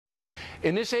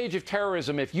In this age of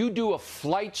terrorism, if you do a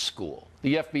flight school,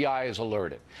 the FBI is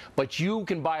alerted. But you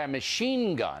can buy a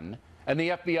machine gun, and the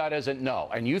FBI doesn't know.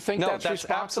 And you think that's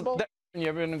responsible? You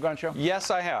ever been to a gun show?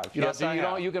 Yes, I have.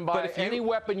 You can buy any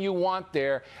weapon you want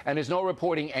there, and there's no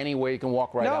reporting anywhere. You can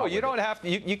walk right out. No, you don't have to.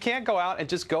 You can't go out and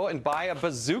just go and buy a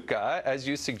bazooka, as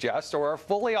you suggest, or a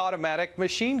fully automatic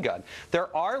machine gun.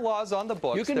 There are laws on the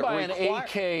books. You can buy an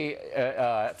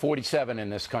AK-47 in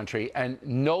this country, and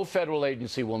no federal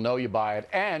agency will know you buy it.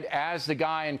 And as the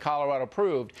guy in Colorado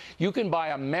proved, you can buy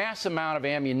a mass amount of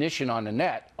ammunition on the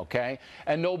net, okay,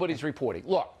 and nobody's reporting.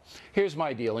 Look, here's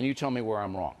my deal, and you tell me where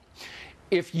I'm wrong.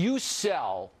 If you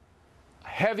sell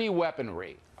heavy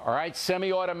weaponry, all right,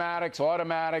 semi-automatics,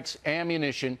 automatics,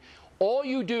 ammunition, all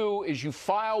you do is you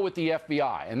file with the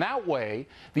FBI. And that way,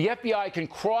 the FBI can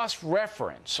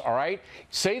cross-reference, all right?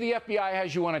 Say the FBI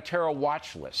has you on a terror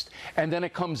watch list, and then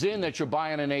it comes in that you're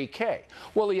buying an AK.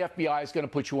 Well, the FBI is going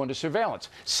to put you under surveillance.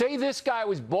 Say this guy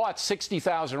was bought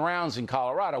 60,000 rounds in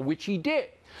Colorado, which he did.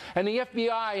 And the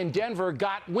FBI in Denver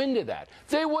got wind of that.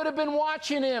 They would have been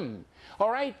watching him. All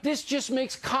right? This just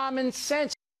makes common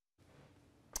sense.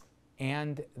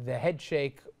 And the head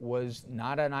shake was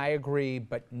not an I agree,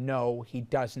 but no, he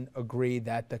doesn't agree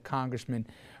that the congressman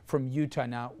from Utah.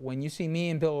 Now, when you see me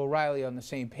and Bill O'Reilly on the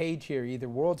same page here, either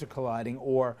worlds are colliding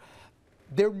or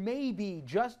there may be,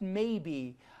 just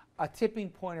maybe, a tipping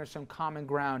point or some common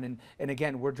ground. And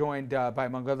again, we're joined by,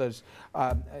 among others,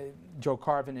 Joe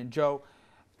Carvin. And Joe,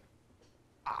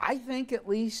 I think at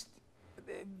least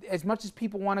as much as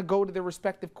people want to go to their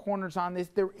respective corners on this,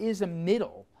 there is a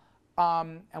middle.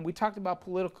 And we talked about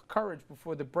political courage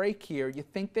before the break here. You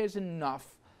think there's enough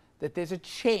that there's a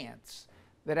chance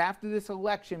that after this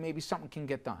election, maybe something can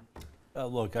get done?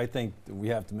 Look, I think that we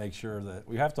have to make sure that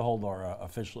we have to hold our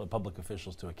public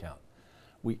officials to account.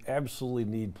 We absolutely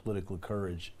need political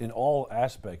courage in all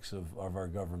aspects of our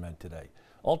government today.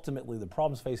 Ultimately, the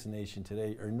problems facing the nation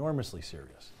today are enormously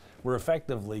serious. We're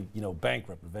effectively,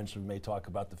 bankrupt. Eventually, we may talk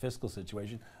about the fiscal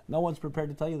situation. No one's prepared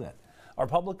to tell you that. Our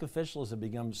public officials have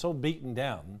become so beaten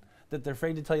down that they're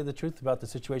afraid to tell you the truth about the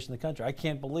situation in the country. I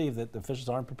can't believe that the officials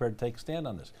aren't prepared to take a stand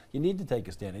on this. You need to take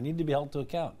a stand. You need to be held to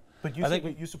account. But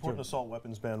you support an assault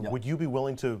weapons ban. Yeah. Would you be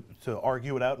willing to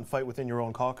argue it out and fight within your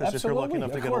own caucus if you're lucky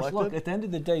enough to get elected? Look, at the end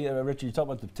of the day, Richard, you talk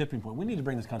about the tipping point. We need to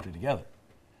bring this country together.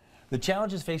 The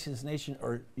challenges facing this nation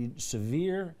are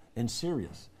severe and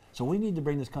serious. So we need to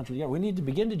bring this country together. We need to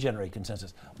begin to generate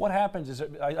consensus. What happens is,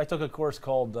 I took a course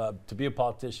called To Be a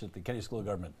Politician at the Kennedy School of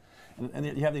Government. And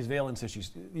you have these valence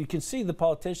issues. You can see the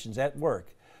politicians at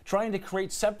work trying to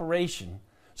create separation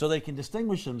so they can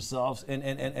distinguish themselves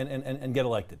and get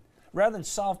elected, rather than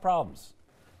solve problems.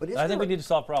 But I think we need to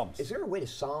solve problems. Is there a way to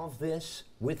solve this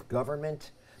with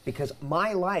government? Because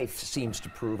my life seems to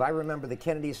prove, I remember the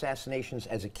Kennedy assassinations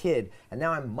as a kid, and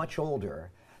now I'm much older.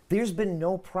 There's been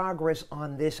no progress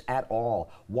on this at all.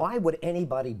 Why would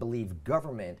anybody believe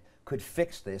government could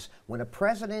fix this when a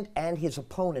president and his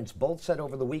opponents both said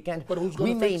over the weekend,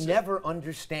 we may never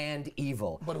understand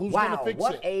evil? But who's going to fix it?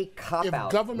 Wow, what a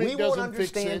cop-out. We won't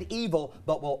understand evil,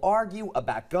 but we'll argue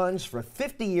about guns for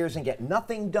 50 years and get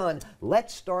nothing done.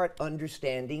 Let's start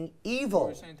understanding evil. What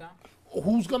were you saying, Tom?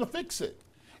 Who's going to fix it?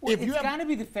 Well, it's got to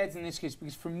be the feds in this case,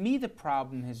 because for me the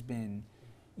problem has been,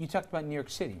 you talked about New York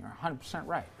City, you're 100%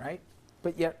 right?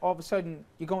 But yet all of a sudden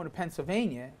you go into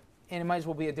Pennsylvania and it might as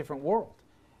well be a different world.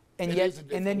 And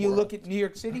then you look at New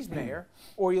York City's mayor,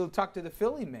 or you'll talk to the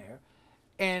Philly mayor,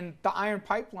 and the iron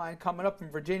pipeline coming up from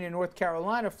Virginia and North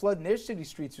Carolina flooding their city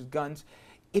streets with guns.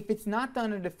 If it's not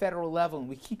done at a federal level, and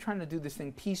we keep trying to do this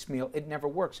thing piecemeal, it never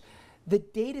works. The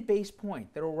database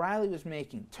point that O'Reilly was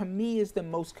making, to me, is the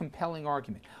most compelling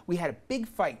argument. We had a big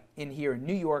fight in here in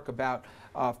New York about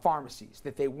pharmacies,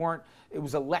 that they weren't, it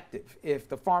was elective if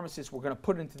the pharmacists were going to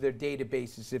put into their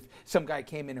databases if some guy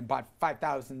came in and bought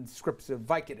 5,000 scripts of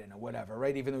Vicodin or whatever,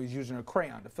 right, even though he's using a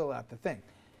crayon to fill out the thing.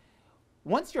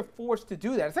 Once you're forced to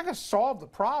do that, it's not going to solve the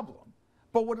problem.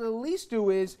 But what it'll at least do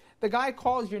is the guy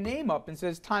calls your name up and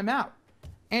says, time out.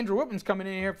 Andrew Whitman's coming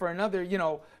in here for another,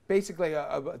 basically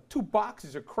 2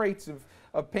 boxes or crates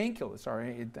of painkillers.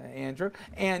 Sorry, Andrew.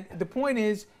 And the point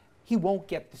is, he won't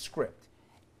get the script.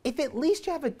 If at least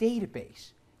you have a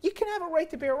database, you can have a right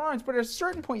to bear arms, but at a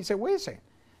certain point you say, wait a second,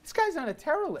 this guy's on a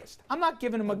terror list. I'm not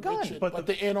giving him a gun. But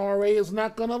the NRA is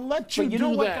not going to let you do that. But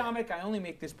you know what, Dominic? I only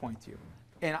make this point to you.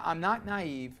 And I'm not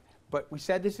naive, but we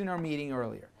said this in our meeting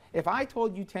earlier. If I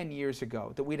told you 10 years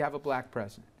ago that we'd have a black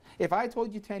president, if I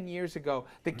told you 10 years ago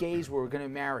the gays were going to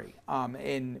marry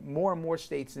in more and more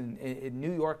states, in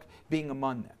New York being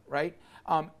among them, right?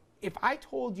 if I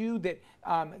told you that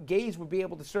gays would be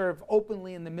able to serve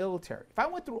openly in the military, if I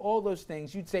went through all those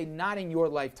things, you'd say, not in your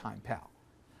lifetime, pal.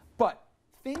 But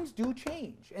things do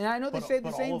change, and I know they say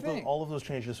the same thing. All of those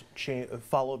changes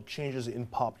followed changes in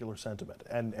popular sentiment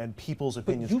and people's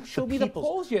opinions. But you show me the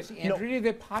polls, yes, Andrew.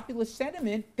 The popular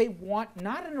sentiment, they want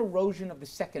not an erosion of the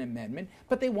Second Amendment,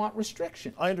 but they want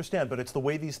restriction. I understand, but it's the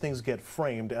way these things get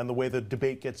framed and the way the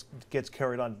debate gets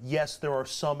carried on. Yes, there are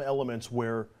some elements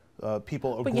where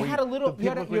people agree. But you had a little, you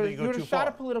had a shot far.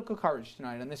 of political courage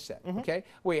tonight on this set, okay?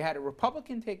 Where you had a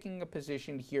Republican taking a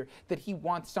position here that he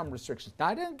wants some restrictions. Now,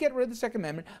 I didn't get rid of the Second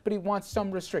Amendment, but he wants some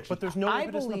restrictions. But there's no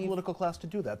evidence in the political class to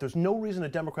do that. There's no reason a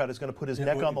Democrat is going to put his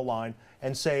neck on the line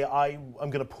and say, I'm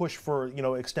going to push for,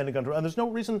 extending gun. And there's no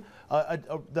reason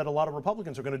that a lot of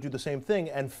Republicans are going to do the same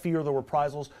thing and fear the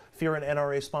reprisals, fear an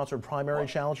NRA-sponsored primary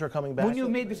challenger coming back. Wouldn't you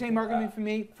have made the same argument for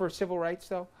me for civil rights,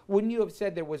 though? Wouldn't you have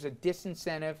said there was a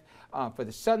disincentive for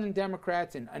the Southern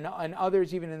Democrats and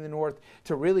others, even in the North,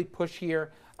 to really push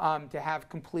here to have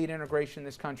complete integration in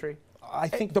this country? I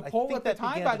think the poll at the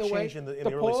time, by the way,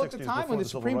 the poll at the time when the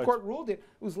Supreme Court ruled it,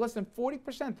 it was less than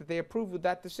 40% that they approved with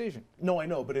that decision. No, I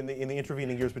know, but in the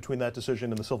intervening years between that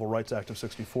decision and the Civil Rights Act of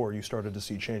 '64, you started to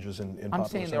see changes in popular I'm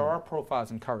saying there are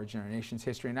profiles in courage in our nation's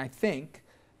history, and I think,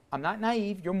 I'm not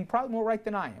naive, you're probably more right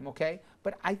than I am, okay?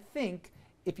 But I think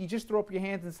if you just throw up your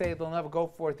hands and say they'll never go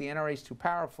for it, the NRA is too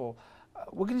powerful,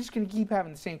 we're just going to keep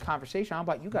having the same conversation. How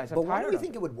about you guys? But why do we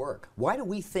think it would work? Why do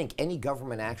we think any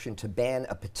government action to ban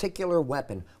a particular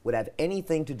weapon would have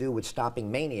anything to do with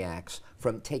stopping maniacs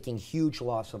from taking huge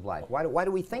loss of life? Why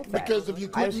do we think that? Because if you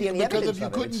couldn't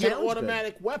get an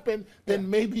automatic weapon, then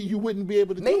maybe you wouldn't be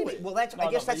able to do it. Well, I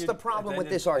guess that's the problem with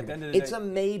this argument. It's a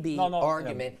maybe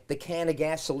argument. The can of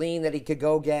gasoline that he could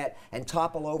go get and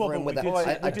topple over him with a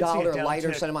 $1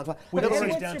 lighter, set him on fire. We did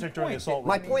see a downtick during the assault.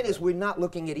 My point is, we're not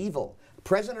looking at evil.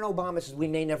 President Obama says we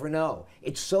may never know.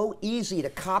 It's so easy to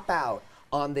cop out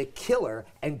on the killer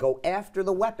and go after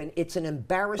the weapon. It's an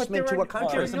embarrassment to a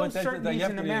country. There are no certainties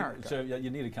in America. So you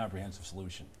need a comprehensive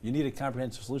solution. You need a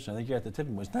comprehensive solution. I think you're at the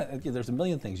tipping point. There's a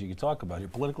million things you could talk about. Your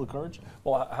political courage.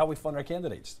 Well, how we fund our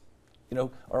candidates.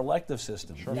 Our elective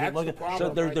system. Sure. That's the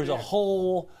problem. So there's a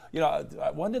whole.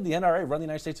 When did the NRA run the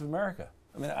United States of America?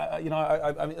 I mean,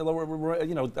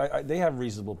 they have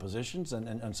reasonable positions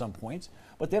and some points,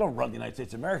 but they don't run the United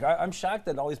States of America. I'm shocked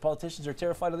that all these politicians are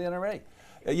terrified of the NRA.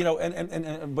 But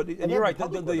you're right.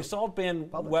 The assault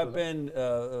weapon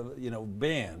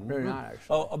ban. They're not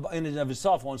actually. In and of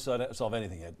itself won't solve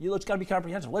anything yet. It's got to be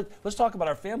comprehensive. Let's talk about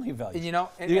our family values. Are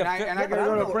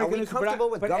we comfortable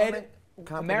with government?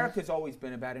 America's always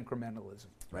been about incrementalism.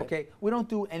 Right. Okay, we don't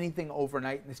do anything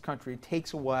overnight in this country. It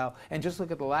takes a while. And just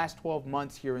look at the last 12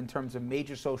 months here in terms of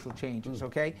major social changes.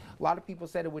 Okay, a lot of people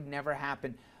said it would never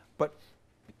happen, but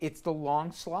it's the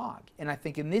long slog. And I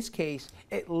think in this case,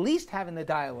 at least having the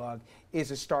dialogue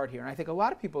is a start here. And I think a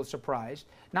lot of people are surprised.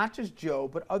 Not just Joe,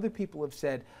 but other people have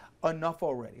said enough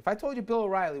already. If I told you Bill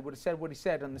O'Reilly would have said what he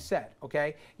said on the set,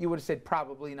 okay, you would have said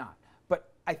probably not.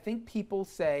 But I think people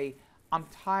say, I'm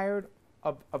tired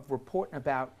of reporting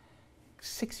about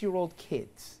 6-year-old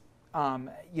kids,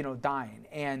 dying.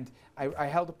 And I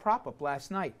held a prop up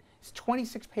last night. It's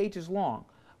 26 pages long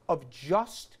of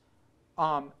just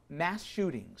mass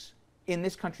shootings in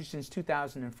this country since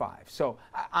 2005. So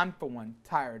I'm, for one,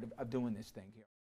 tired of doing this thing here.